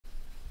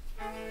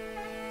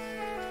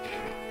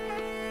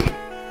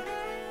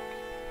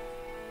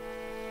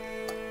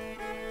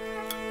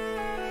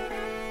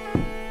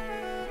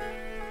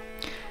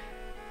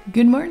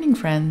Good morning,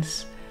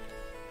 friends!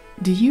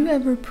 Do you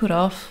ever put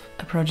off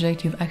a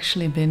project you've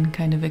actually been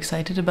kind of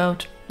excited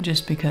about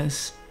just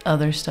because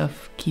other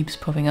stuff keeps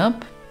popping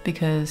up?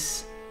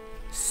 Because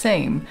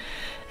same.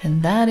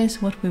 And that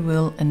is what we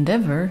will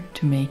endeavor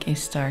to make a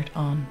start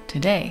on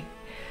today.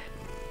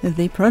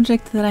 The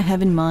project that I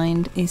have in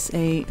mind is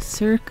a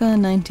circa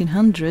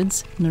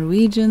 1900s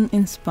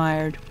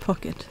Norwegian-inspired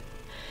pocket.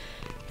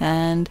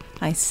 And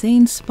I say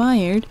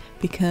inspired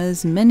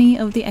because many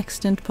of the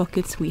extant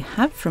pockets we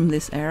have from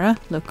this era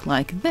look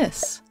like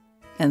this,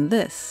 and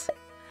this,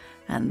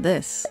 and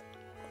this.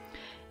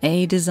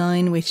 A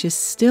design which is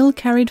still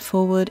carried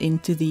forward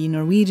into the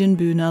Norwegian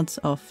bunads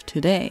of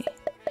today.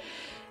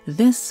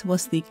 This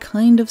was the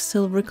kind of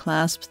silver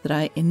clasps that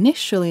I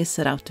initially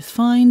set out to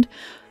find,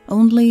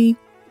 only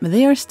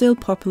they are still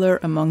popular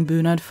among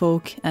bunad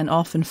folk and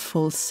often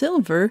full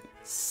silver,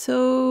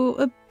 so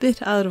a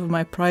bit out of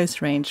my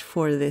price range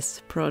for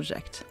this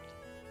project.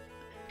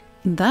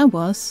 That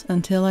was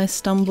until I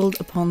stumbled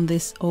upon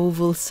this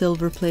oval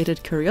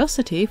silver-plated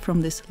curiosity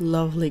from this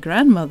lovely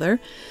grandmother,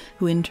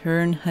 who in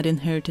turn had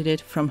inherited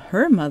it from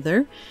her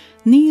mother,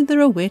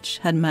 neither of which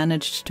had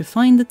managed to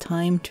find the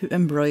time to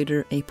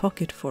embroider a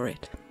pocket for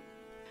it.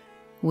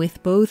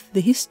 With both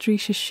the history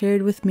she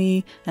shared with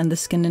me and the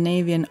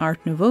Scandinavian Art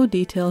Nouveau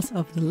details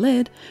of the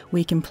lid,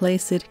 we can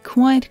place it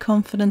quite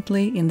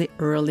confidently in the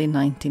early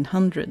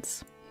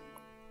 1900s.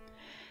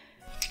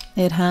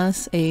 It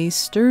has a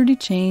sturdy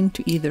chain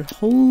to either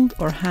hold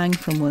or hang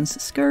from one's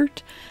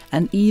skirt,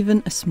 and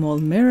even a small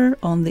mirror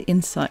on the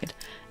inside,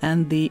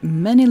 and the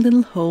many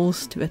little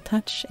holes to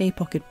attach a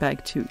pocket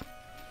bag to.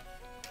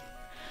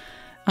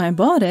 I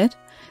bought it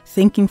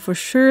thinking for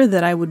sure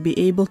that I would be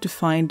able to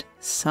find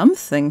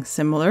something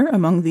similar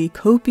among the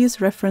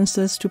copious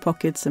references to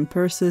pockets and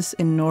purses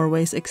in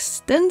Norway's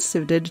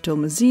extensive digital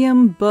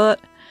museum, but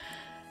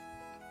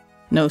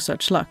no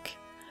such luck.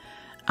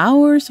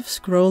 Hours of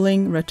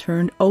scrolling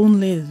returned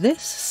only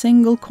this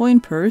single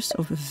coin purse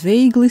of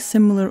vaguely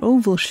similar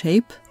oval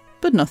shape,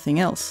 but nothing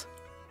else.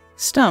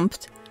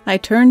 Stumped, I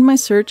turned my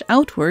search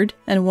outward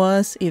and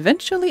was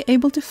eventually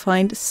able to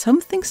find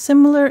something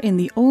similar in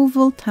the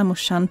oval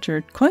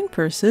tam-o'-shanter coin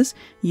purses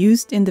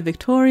used in the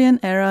Victorian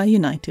era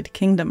United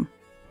Kingdom.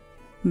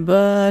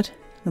 But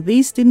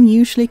these didn't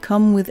usually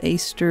come with a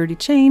sturdy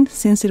chain,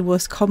 since it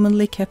was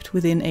commonly kept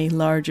within a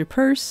larger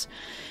purse,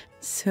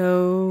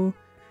 so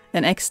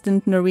an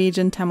extant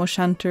Norwegian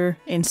tam-o'-shanter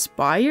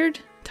inspired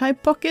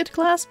type pocket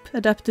clasp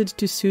adapted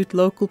to suit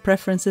local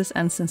preferences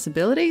and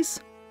sensibilities.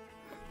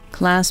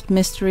 Clasp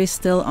mystery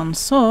still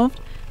unsolved,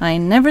 I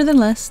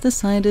nevertheless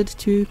decided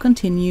to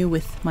continue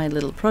with my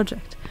little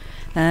project.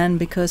 And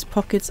because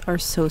pockets are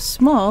so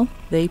small,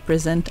 they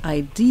present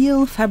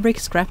ideal fabric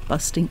scrap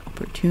busting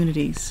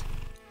opportunities.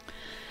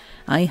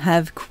 I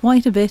have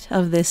quite a bit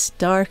of this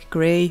dark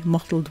grey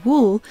mottled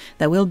wool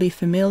that will be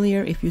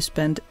familiar if you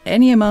spend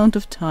any amount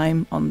of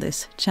time on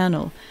this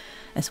channel,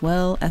 as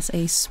well as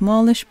a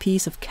smallish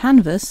piece of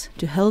canvas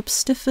to help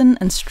stiffen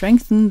and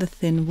strengthen the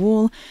thin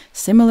wool,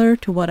 similar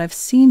to what I've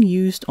seen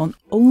used on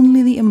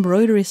only the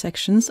embroidery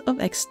sections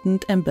of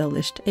extant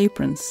embellished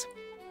aprons.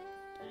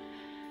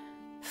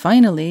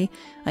 Finally,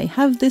 I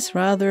have this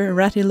rather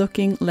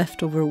ratty-looking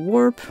leftover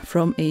warp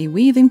from a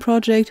weaving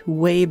project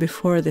way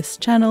before this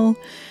channel.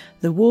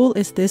 The wool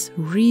is this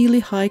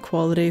really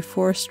high-quality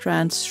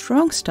 4-strand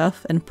strong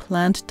stuff and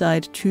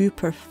plant-dyed to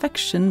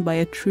perfection by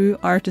a true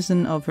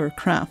artisan of her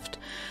craft.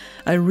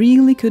 I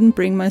really couldn't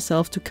bring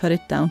myself to cut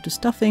it down to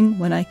stuffing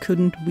when I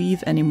couldn't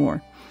weave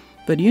anymore.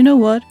 But you know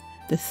what?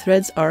 The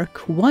threads are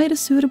quite a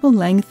suitable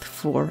length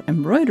for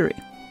embroidery.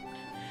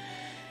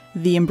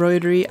 The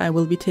embroidery I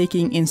will be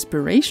taking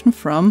inspiration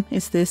from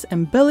is this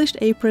embellished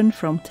apron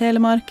from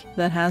Telemark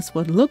that has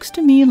what looks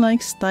to me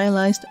like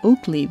stylized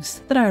oak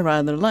leaves that I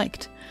rather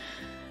liked.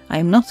 I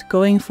am not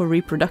going for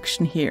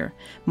reproduction here.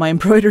 My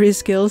embroidery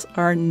skills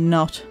are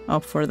not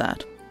up for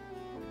that.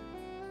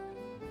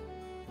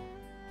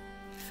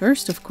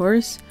 First, of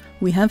course,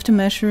 we have to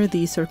measure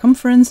the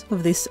circumference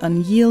of this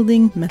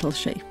unyielding metal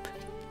shape.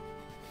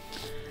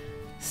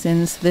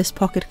 Since this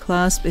pocket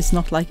clasp is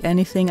not like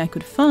anything I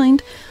could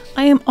find,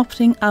 I am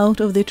opting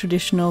out of the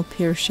traditional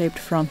pear-shaped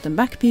front and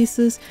back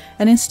pieces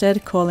and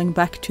instead calling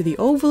back to the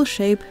oval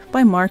shape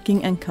by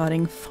marking and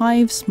cutting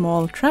 5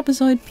 small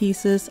trapezoid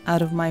pieces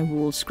out of my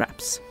wool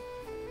scraps.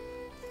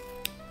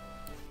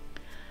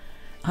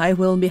 I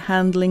will be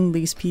handling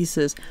these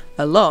pieces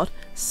a lot,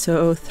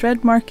 so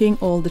thread marking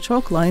all the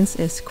chalk lines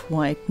is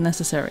quite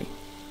necessary.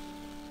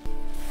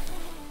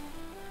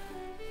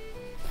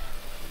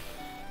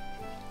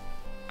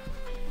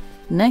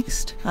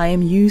 Next, I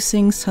am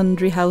using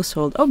sundry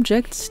household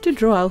objects to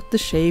draw out the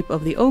shape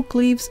of the oak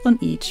leaves on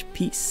each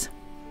piece.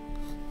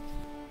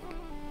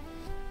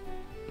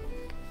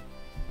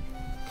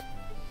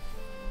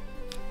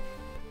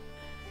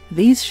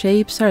 These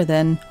shapes are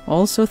then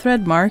also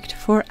thread marked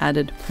for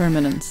added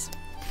permanence.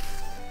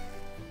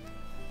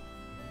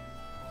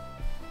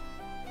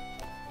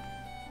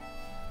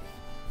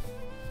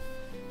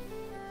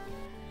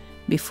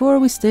 Before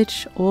we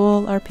stitch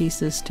all our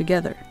pieces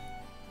together.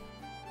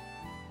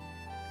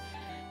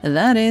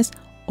 That is,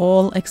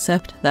 all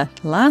except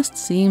that last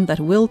seam that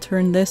will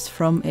turn this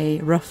from a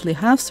roughly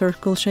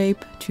half-circle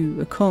shape to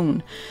a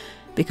cone,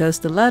 because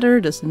the latter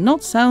does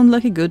not sound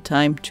like a good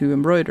time to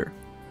embroider.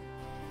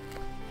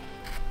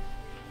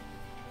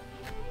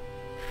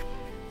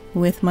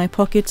 With my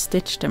pocket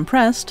stitched and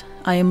pressed,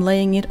 I am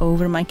laying it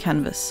over my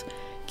canvas.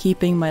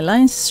 Keeping my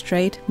lines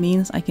straight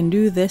means I can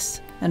do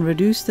this and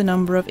reduce the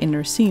number of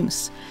inner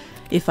seams.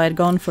 If I'd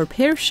gone for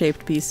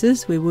pear-shaped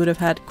pieces, we would have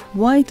had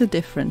quite a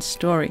different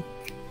story.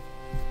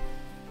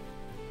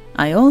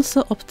 I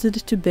also opted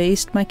to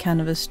baste my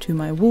canvas to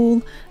my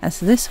wool, as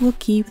this will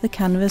keep the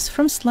canvas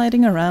from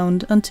sliding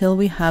around until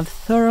we have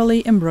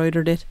thoroughly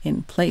embroidered it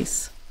in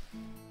place.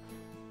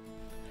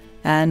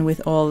 And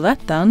with all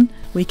that done,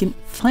 we can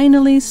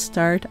finally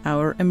start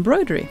our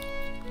embroidery.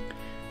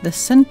 The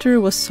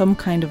center was some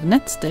kind of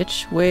net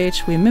stitch,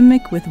 which we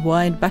mimic with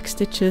wide back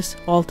stitches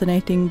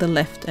alternating the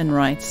left and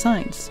right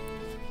sides.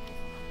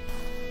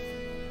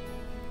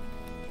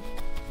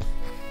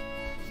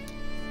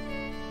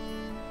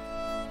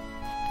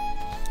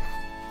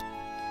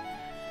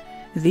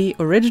 The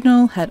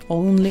original had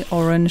only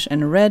orange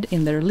and red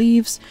in their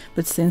leaves,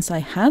 but since I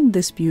had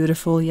this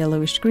beautiful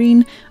yellowish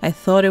green, I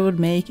thought it would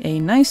make a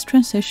nice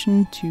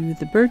transition to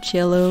the birch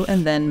yellow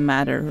and then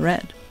madder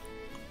red.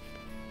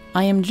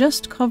 I am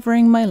just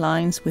covering my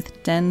lines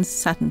with dense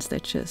satin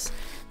stitches,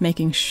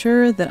 making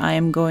sure that I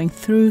am going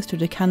through to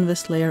the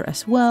canvas layer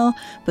as well,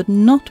 but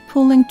not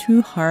pulling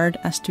too hard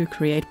as to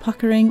create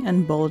puckering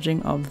and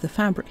bulging of the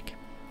fabric.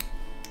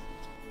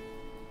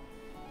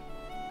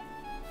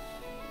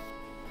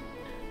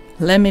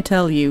 Let me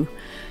tell you,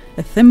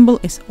 a thimble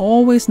is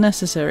always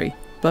necessary,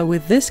 but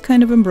with this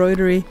kind of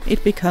embroidery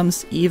it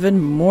becomes even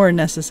more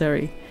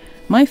necessary.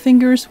 My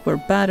fingers were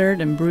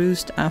battered and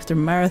bruised after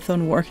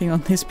marathon working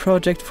on this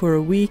project for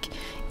a week,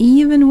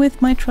 even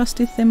with my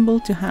trusty thimble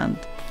to hand.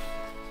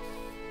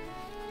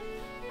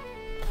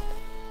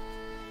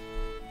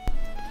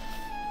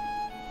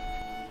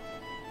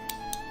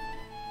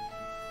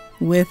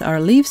 With our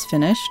leaves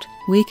finished,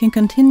 we can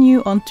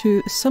continue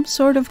onto some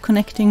sort of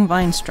connecting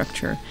vine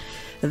structure.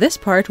 This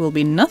part will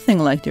be nothing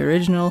like the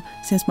original,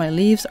 since my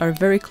leaves are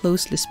very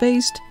closely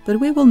spaced, but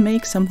we will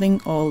make something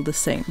all the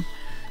same.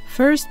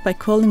 First, by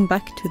calling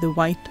back to the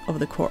white of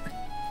the core.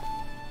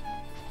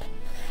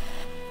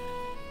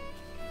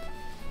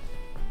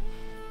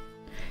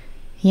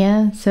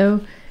 Yeah,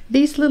 so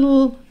these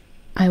little,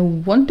 I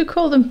want to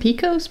call them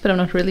picos, but I'm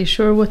not really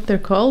sure what they're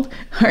called,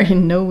 are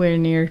nowhere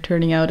near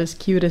turning out as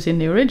cute as in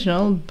the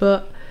original,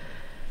 but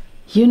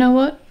you know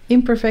what?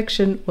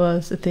 Imperfection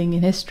was a thing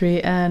in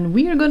history, and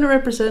we are going to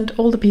represent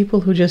all the people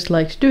who just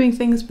liked doing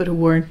things but who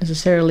weren't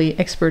necessarily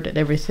expert at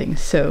everything.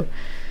 So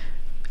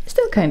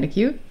still kind of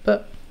cute,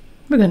 but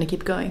we're going to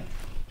keep going.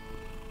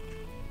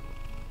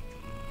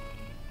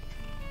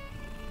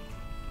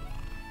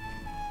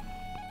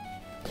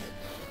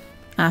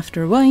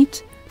 After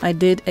white, I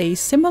did a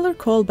similar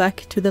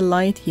callback to the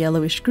light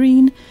yellowish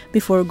green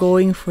before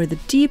going for the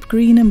deep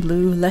green and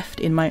blue left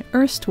in my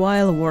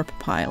erstwhile warp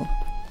pile.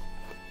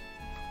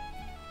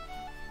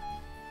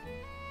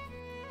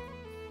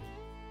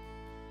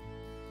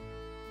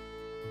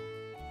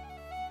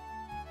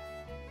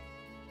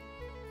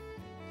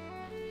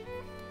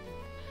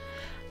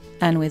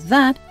 And with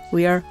that,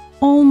 we are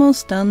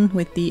almost done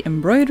with the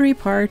embroidery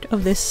part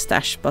of this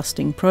stash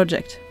busting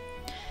project.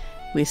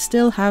 We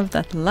still have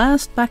that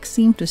last back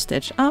seam to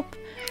stitch up,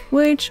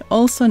 which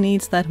also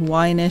needs that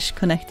wineish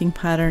connecting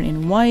pattern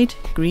in white,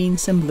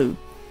 greens and blue.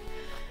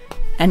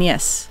 And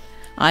yes,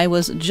 I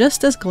was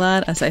just as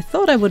glad as I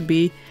thought I would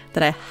be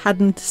that I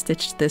hadn't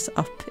stitched this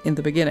up in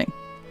the beginning.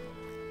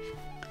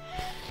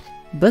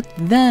 But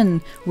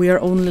then we are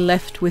only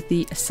left with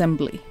the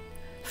assembly.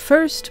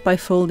 First, by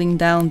folding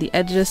down the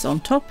edges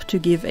on top to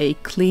give a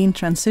clean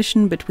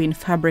transition between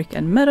fabric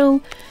and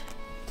metal,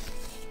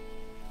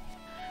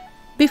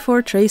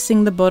 before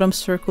tracing the bottom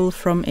circle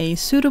from a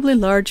suitably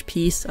large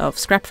piece of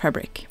scrap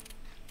fabric.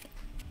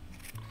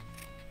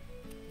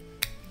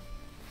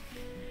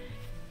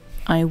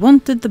 I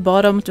wanted the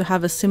bottom to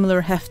have a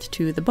similar heft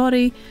to the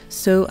body,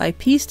 so I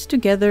pieced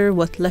together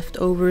what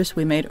leftovers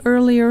we made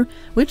earlier,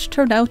 which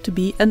turned out to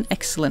be an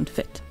excellent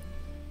fit.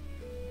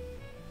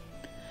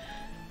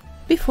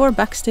 Before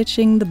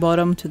backstitching the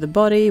bottom to the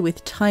body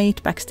with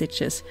tight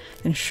backstitches,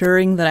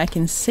 ensuring that I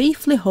can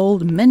safely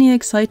hold many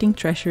exciting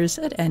treasures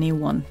at any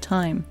one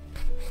time.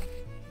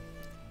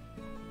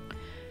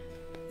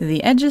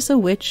 The edges of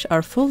which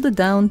are folded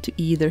down to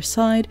either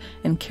side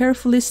and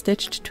carefully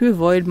stitched to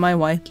avoid my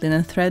white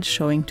linen thread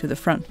showing to the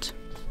front.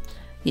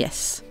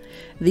 Yes,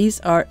 these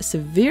are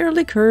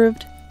severely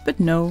curved, but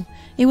no,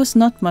 it was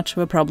not much of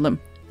a problem.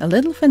 A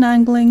little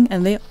finagling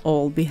and they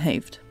all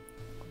behaved.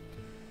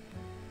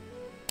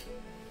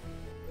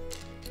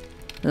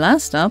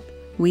 Last up,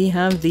 we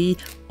have the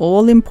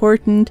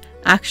all-important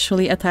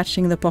actually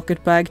attaching the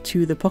pocket bag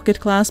to the pocket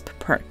clasp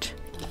part.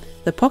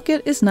 The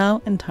pocket is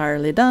now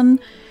entirely done,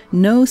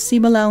 no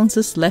seam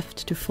allowances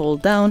left to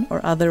fold down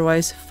or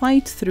otherwise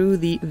fight through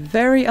the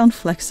very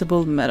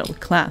unflexible metal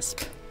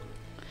clasp.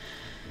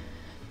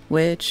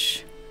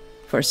 Which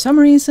For some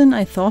reason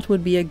I thought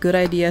would be a good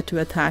idea to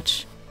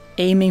attach,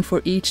 aiming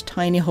for each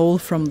tiny hole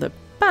from the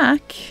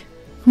back,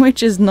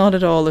 which is not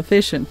at all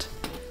efficient.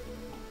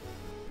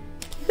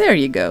 There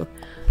you go,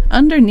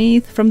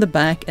 underneath from the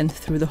back and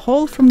through the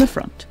hole from the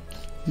front.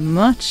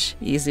 Much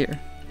easier.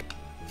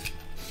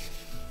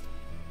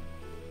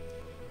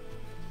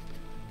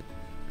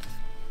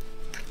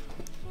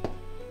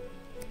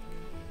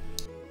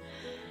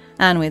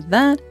 And with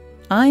that,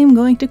 I'm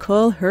going to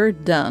call her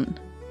done.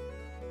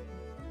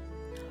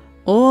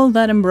 All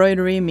that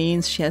embroidery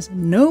means she has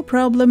no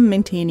problem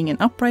maintaining an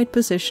upright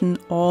position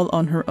all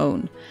on her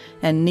own,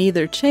 and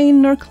neither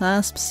chain nor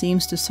clasp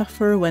seems to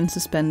suffer when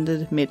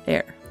suspended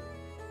mid-air.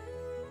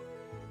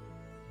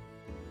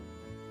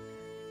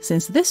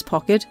 Since this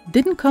pocket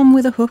didn't come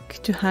with a hook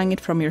to hang it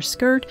from your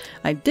skirt,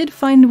 I did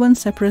find one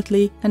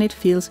separately, and it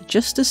feels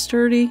just as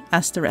sturdy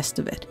as the rest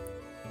of it.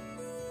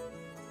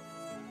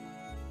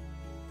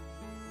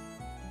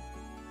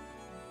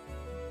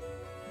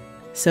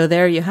 So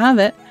there you have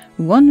it,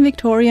 one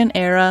Victorian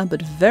era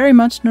but very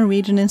much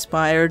Norwegian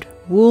inspired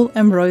wool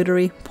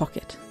embroidery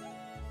pocket.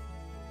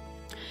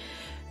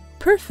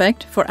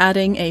 Perfect for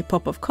adding a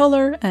pop of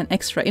color and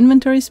extra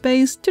inventory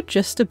space to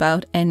just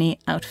about any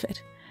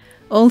outfit.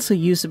 Also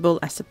usable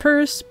as a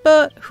purse,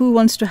 but who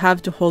wants to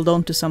have to hold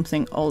on to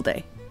something all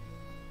day?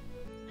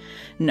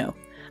 No,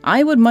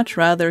 I would much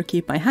rather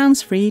keep my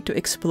hands free to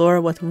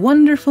explore what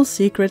wonderful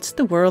secrets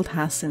the world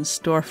has in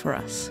store for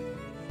us.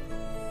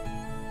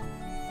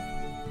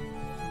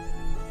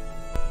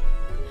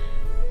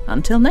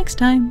 Until next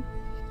time!